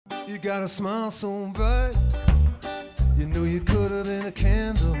You got a smile so bright, you know you could have been a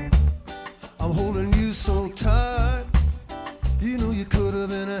candle. I'm holding you so tight, you know you could have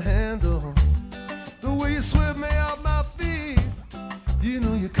been a handle. The way you swept me off my feet, you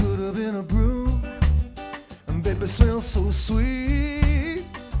know you could have been a broom. And baby, smells so sweet,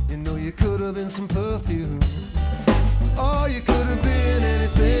 you know you could have been some perfume. Oh, you could have been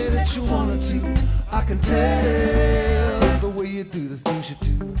anything that you wanted to. I can tell the way you do the things you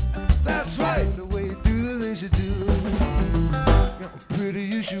do. That's right, the way you do the things you do.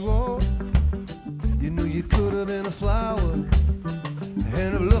 Pretty as you are, you know you could have been a flower.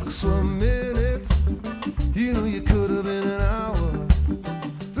 And it looks for minutes, you know you could have been an hour.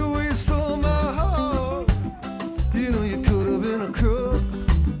 The way you stole my heart, you know you could have been a crook.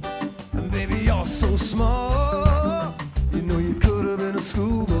 And baby, you're so smart, you know you could have been a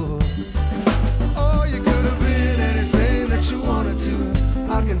schoolboy. Oh, you could have been anything that you wanted to.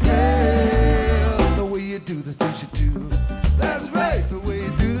 I can tell the way you do the things you do. That's right, the way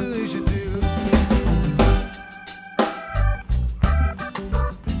you do the things you do.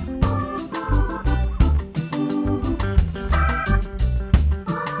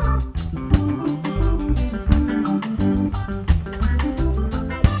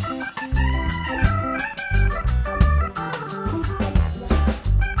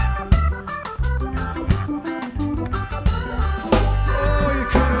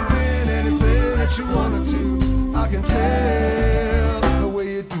 You wanted to, I can tell the way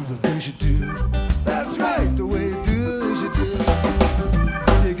you do the things you do. That's right, the way you do the things you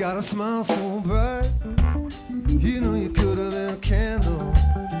do. You got a smile so bright, you know you could have been a candle.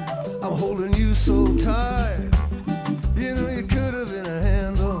 I'm holding you so tight, you know you could have been a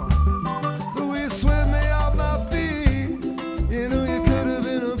handle. The way you swept me off my feet, you know you could have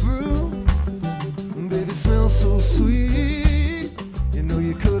been a broom. And baby, smells so sweet, you know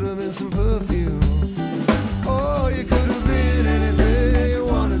you could have been some perfume.